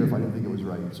wouldn't be here if I didn't think it was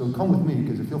right. So come with me,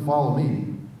 because if you'll follow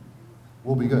me,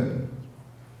 we'll be good.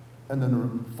 And then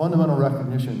the fundamental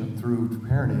recognition through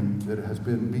parenting that has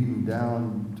been beaten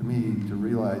down to me to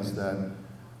realize that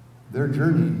their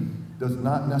journey does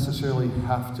not necessarily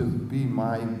have to be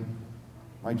my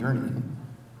journey.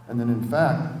 And then in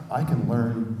fact, I can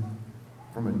learn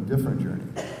from a different journey.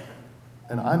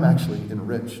 And I'm actually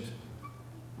enriched.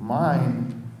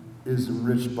 Mine is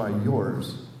enriched by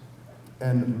yours.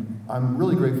 And I'm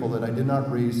really grateful that I did not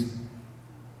raise,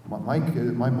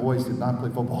 my boys did not play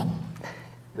football.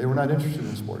 They were not interested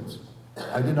in sports.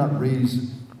 I did not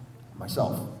raise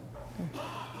myself.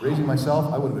 Raising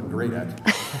myself, I would have been great at.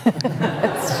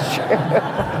 That's true.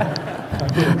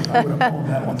 I would have owned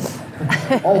that one.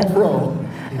 All pro,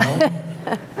 you know?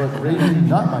 But raising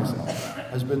not myself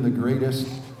has been the greatest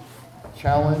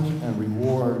challenge and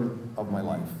reward of my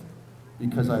life.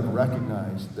 Because I've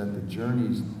recognized that the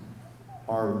journeys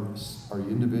are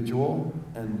individual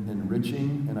and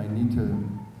enriching, and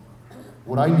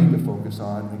what I need to focus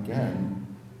on, again,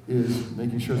 is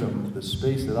making sure that the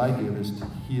space that I give is to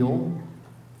heal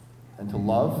and to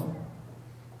love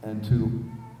and to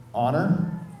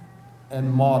honor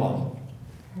and model.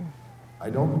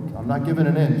 I'm not giving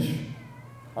an inch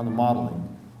on the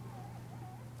modeling.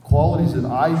 Qualities that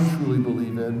I truly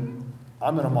believe in,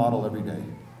 I'm going to model every day.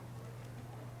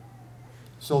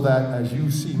 So that as you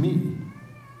see me,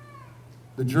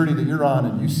 the journey that you're on,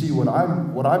 and you see what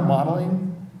I'm modeling,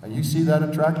 and you see that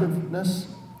attractiveness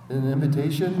in an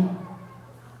invitation,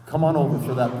 come on over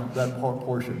for that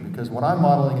portion, because what I'm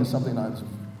modeling is something that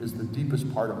is the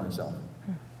deepest part of myself.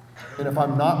 And if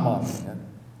I'm not modeling it,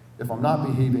 if I'm not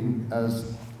behaving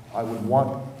as I would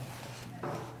want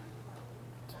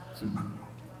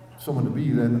someone to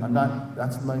be, then I'm not.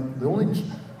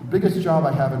 The biggest job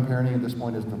I have in parenting at this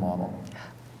point is to model.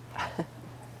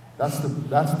 That's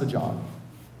the job.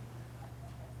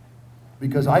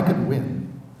 Because I could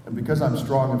win, and because I'm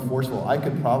strong and forceful, I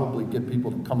could probably get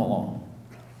people to come along.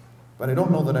 But I don't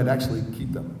know that I'd actually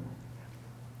keep them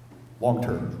long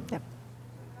term. Yep.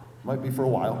 Might be for a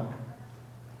while.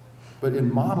 But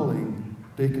in modeling,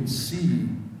 they can see,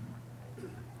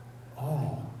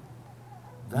 oh,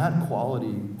 that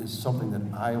quality is something that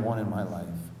I want in my life.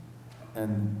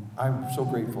 And I'm so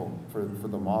grateful for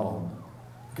the model.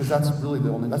 Because that's really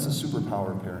that's the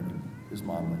superpower of parenting, is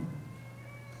modeling.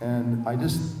 And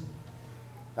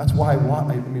that's why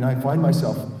I find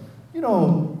myself,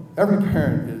 every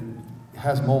parent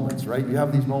has moments, right? You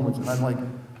have these moments, and I'm like,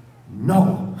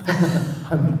 no.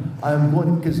 I'm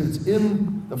going, because it's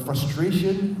in the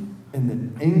frustration and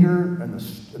the anger and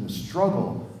the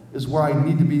struggle is where I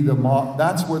need to be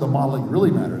that's where the modeling really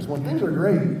matters. When things are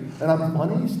great, and I'm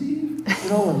funny, Steve,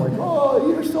 and like, oh,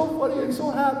 you're so funny and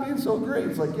so happy and so great.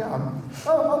 It's like, yeah, I'm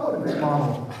what a great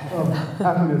model of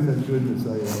happiness and goodness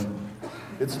I am.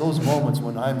 It's those moments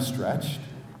when I'm stretched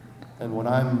and when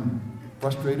I'm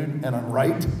frustrated and I'm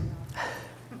right,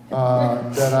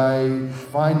 that I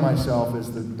find myself I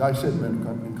said,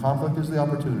 in conflict is the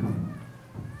opportunity.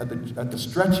 At the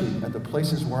stretching, at the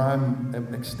places where I'm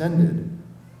extended,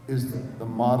 is the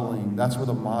modeling. That's where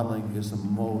the modeling is the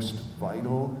most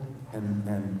vital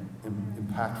and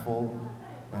impactful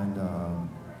and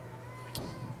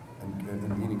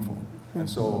meaningful. And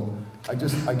so I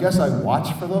guess I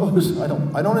watch for those. I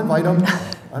don't invite them.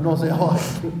 I don't say, oh, I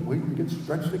can't wait to get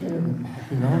stretched again,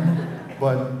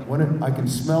 But when I can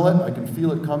smell it, I can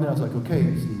feel it coming. I was like,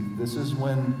 okay, Steve, this is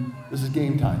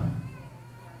game time.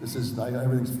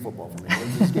 Everything's football for me.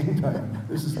 This is game time.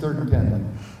 This is 3rd and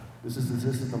 10. This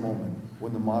is the moment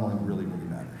when the modeling really, really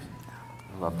matters.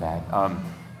 I love that.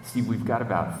 Steve, we've got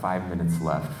about 5 minutes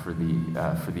left for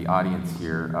the audience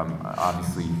here.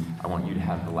 Obviously, I want you to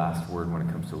have the last word when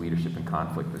it comes to leadership and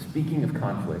conflict. But speaking of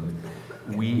conflict,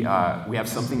 we have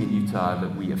something in Utah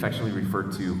that we affectionately refer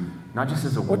to not just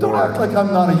as a war. Well, don't act like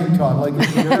I'm not a Utah. Like, No.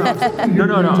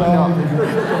 I'm not.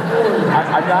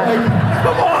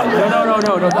 Come on, man. No.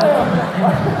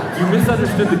 You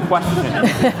misunderstood the question.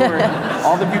 For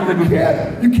all the people that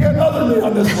You can't other me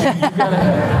on this one.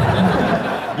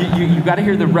 You got to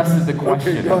hear the rest of the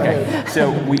question. Okay, go ahead.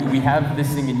 So we have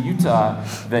this thing in Utah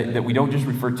that we don't just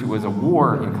refer to as a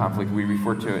war in conflict. We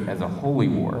refer to it as a holy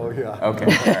war. Oh yeah. Okay.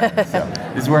 Right. So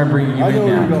this is where I'm bringing you I know in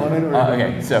where now. you're going. I know where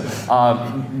you're Okay. So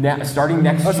starting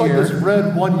next That's year. like this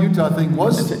red one Utah thing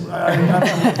was. It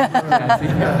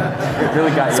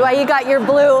really got you. So you got your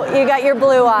blue. You got your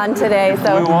blue on today.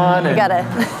 So Blue on. you gotta.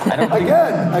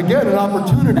 Again, an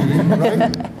opportunity,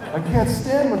 right? I can't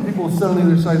stand when people sit on the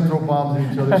other side and throw bombs at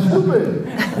each other. Stupid.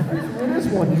 It is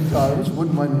one Utah. I just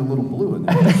wouldn't mind a little blue in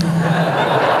there.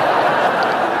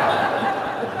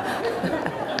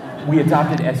 We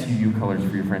adopted SUU colors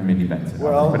for your friend Mindy Benson.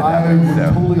 Well,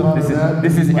 I'm totally honor that.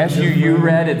 This is SUU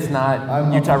red. It's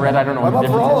not Utah red. I don't know what the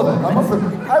difference is. I'm up for all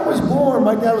of it. I was born.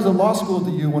 My dad was in law school at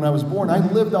the U when I was born. I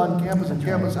lived on campus in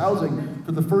campus housing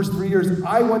for the first 3 years.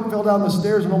 I fell down the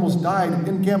stairs and almost died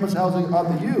in campus housing on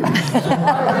the U. So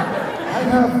I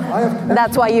have.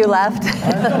 That's why you left.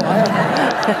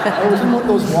 I was in one of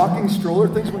those walking stroller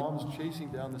things when mom was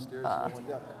chasing down the stairs.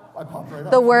 I popped right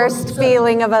up. The worst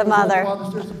feeling of a mother. The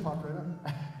stairs and popped right up.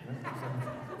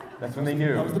 That's when they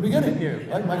knew. That was the beginning.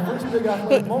 Like my first big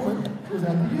athletic moment was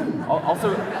at the U.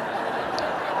 Also,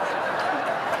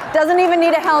 Doesn't even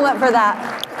need a helmet for that.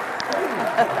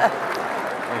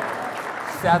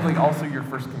 sadly, also your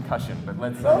first concussion. But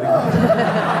let's.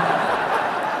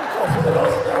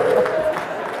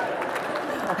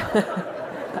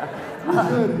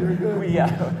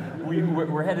 You're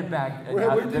good. We're headed back.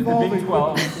 We're The Big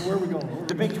 12. Where are we going?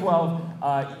 The Big 12,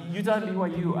 Utah and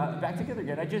BYU back together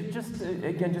again. Just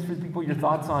for people, your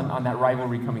thoughts on that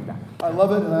rivalry coming back. I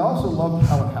love it, and I also love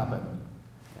how it happened.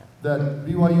 That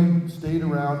BYU stayed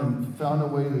around and found a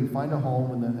way to find a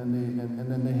home, and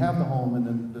then they have the home, and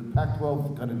then the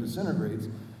Pac-12 kind of disintegrates,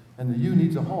 and the U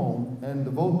needs a home, and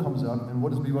the vote comes up, and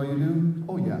what does BYU do?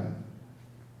 Oh yeah,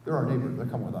 they're our neighbor. They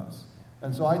come with us,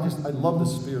 and so I love the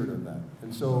spirit of that,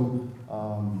 and so.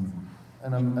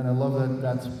 And I love that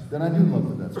I do love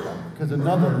that that's gone. Because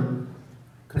another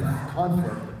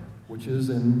conflict, which is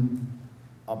in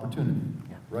opportunity,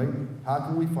 right? How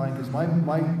can we find, because my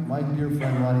dear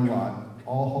friend Ronnie Lott,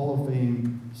 all Hall of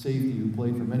Fame safety who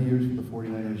played for many years for the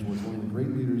 49ers, was one of the great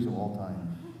leaders of all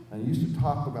time. And he used to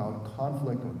talk about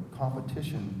conflict or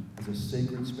competition as a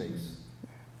sacred space.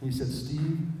 He said,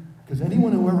 Steve, because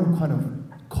anyone who ever kind of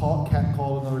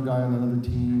catcalled another guy on another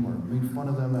team or made fun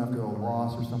of them after a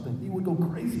loss or something, he would go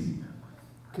crazy.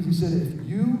 Because he said, if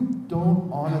you don't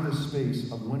honor the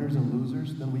space of winners and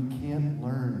losers, then we can't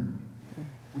learn.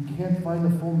 We can't find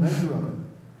the full measure of it.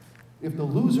 If the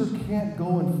loser can't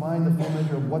go and find the full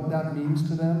measure of what that means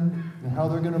to them and how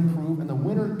they're going to improve, and the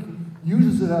winner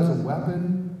uses it as a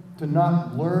weapon to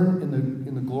not learn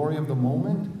in the glory of the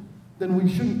moment, then we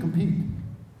shouldn't compete.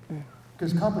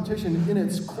 Because competition in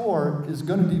its core is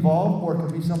going to devolve, or it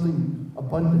can be something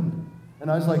abundant.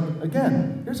 And I was like,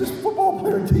 again, here's this football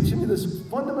player teaching me this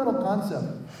fundamental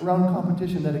concept around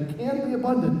competition, that it can be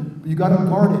abundant, but you got to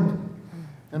guard it.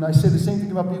 And I say the same thing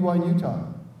about BYU and Utah.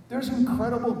 There's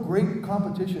incredible, great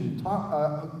competition.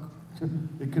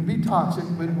 It can be toxic,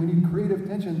 but we need creative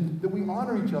tension that we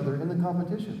honor each other in the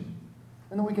competition.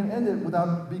 And then we can end it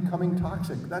without becoming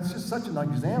toxic. That's just such an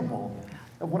example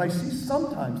of what I see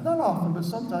sometimes, not often, but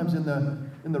sometimes in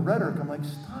the rhetoric. I'm like,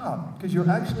 stop, because you're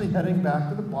actually heading back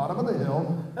to the bottom of the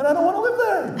hill, and I don't want to live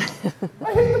there.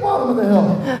 I hate the bottom of the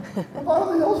hill. The bottom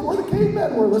of the hill is where the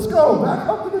cavemen were. Let's go back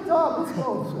up to the top. Let's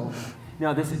go. So.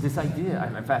 Now, this idea,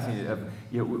 I'm fascinated of,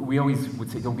 we always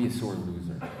would say, don't be a sore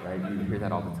loser, right? You hear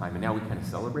that all the time. And now we kind of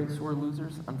celebrate sore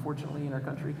losers, unfortunately, in our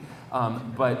country.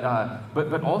 But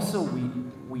also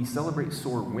we celebrate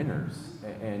sore winners.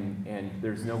 And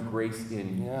there's no grace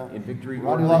in victory.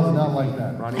 Ronnie Lott was not like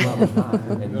that. Ronnie Lott was not.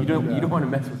 And you don't want to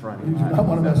mess with Ronnie Lott. You do not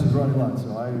want to mess with Ronnie Lott,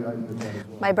 so I did that as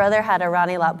well. My brother had a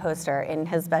Ronnie Lott poster in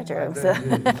his bedroom. So.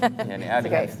 And Abby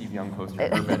had a Steve Young poster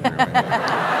in her bedroom.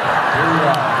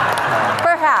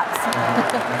 Perhaps.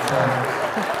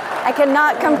 I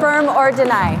cannot confirm or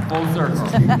deny. Full circle.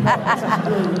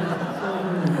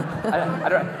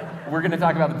 We're going to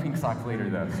talk about the pink socks later,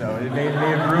 though, so it may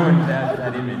have ruined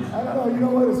that image. I don't know. You know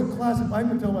what? It's a classic. I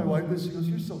can tell my wife this. She goes,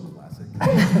 "You're so classic."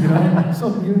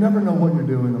 So you never know what you're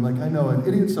doing. I'm like, I know, an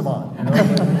idiot savant. You know?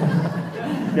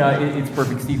 No, it's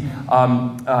perfect, Steve.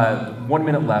 1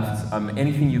 minute left.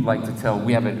 Anything you'd like to tell?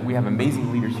 We have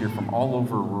amazing leaders here from all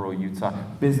over rural Utah.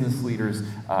 Business leaders,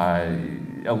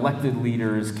 elected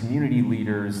leaders, community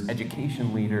leaders,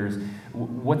 education leaders.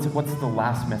 What's the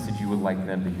last message you would like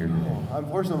them to hear today?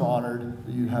 First, I'm honored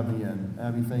that you have me in.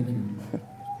 Abby, thank you.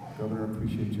 Governor, I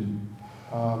appreciate you.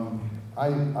 I'm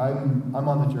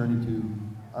on the journey too.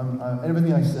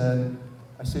 Everything I said,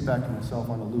 I say back to myself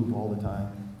on a loop all the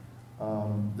time.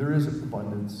 There is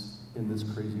abundance in this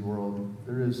crazy world.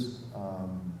 There is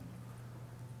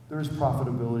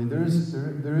profitability. There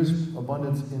is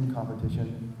abundance in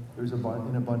competition. There's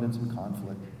abundance in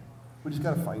conflict. We just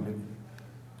got to find it.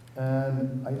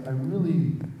 And I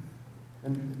really,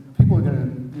 and people are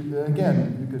going to,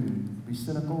 again, you can be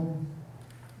cynical.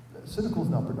 Cynical is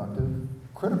not productive.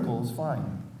 Critical is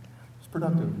fine. It's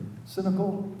productive.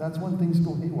 Cynical, that's when things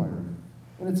go haywire.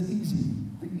 And it's easy.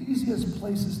 The easiest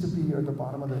places to be are at the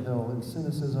bottom of the hill in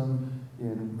cynicism,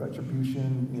 in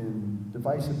retribution, in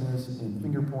divisiveness, in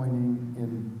finger pointing,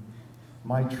 in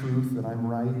my truth that I'm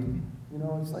right. You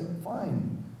know, it's like,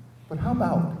 fine. But how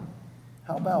about?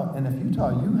 And if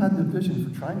Utah, you had the vision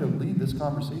for trying to lead this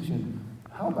conversation,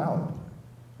 how about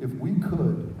if we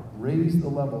could raise the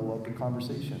level of the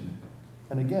conversation?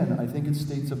 And again, I think it's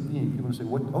states of being. People say,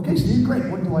 okay, Steve, great,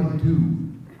 what do I do?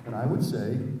 And I would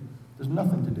say, there's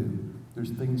nothing to do.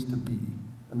 There's things to be.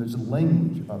 And there's a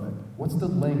language of it. What's the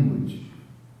language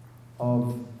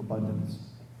of abundance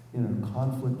in a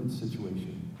conflicted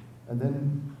situation? And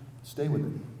then stay with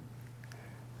it.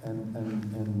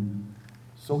 And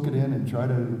soak it in and try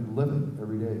to live it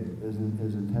every day as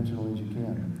intentionally as you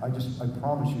can. I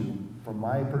promise you, from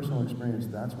my personal experience,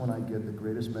 that's when I get the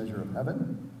greatest measure of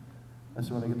heaven. That's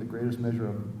when I get the greatest measure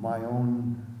of my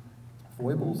own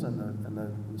foibles and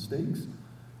the mistakes.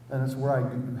 And it's where I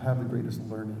have the greatest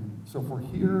learning. So if we're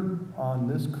here on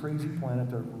this crazy planet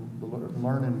to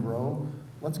learn and grow,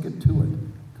 let's get to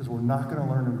it. Because we're not going to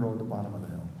learn and grow at the bottom of the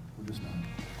hill. We're just not.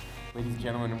 Ladies and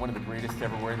gentlemen, one of the greatest to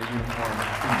ever wear the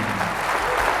uniform.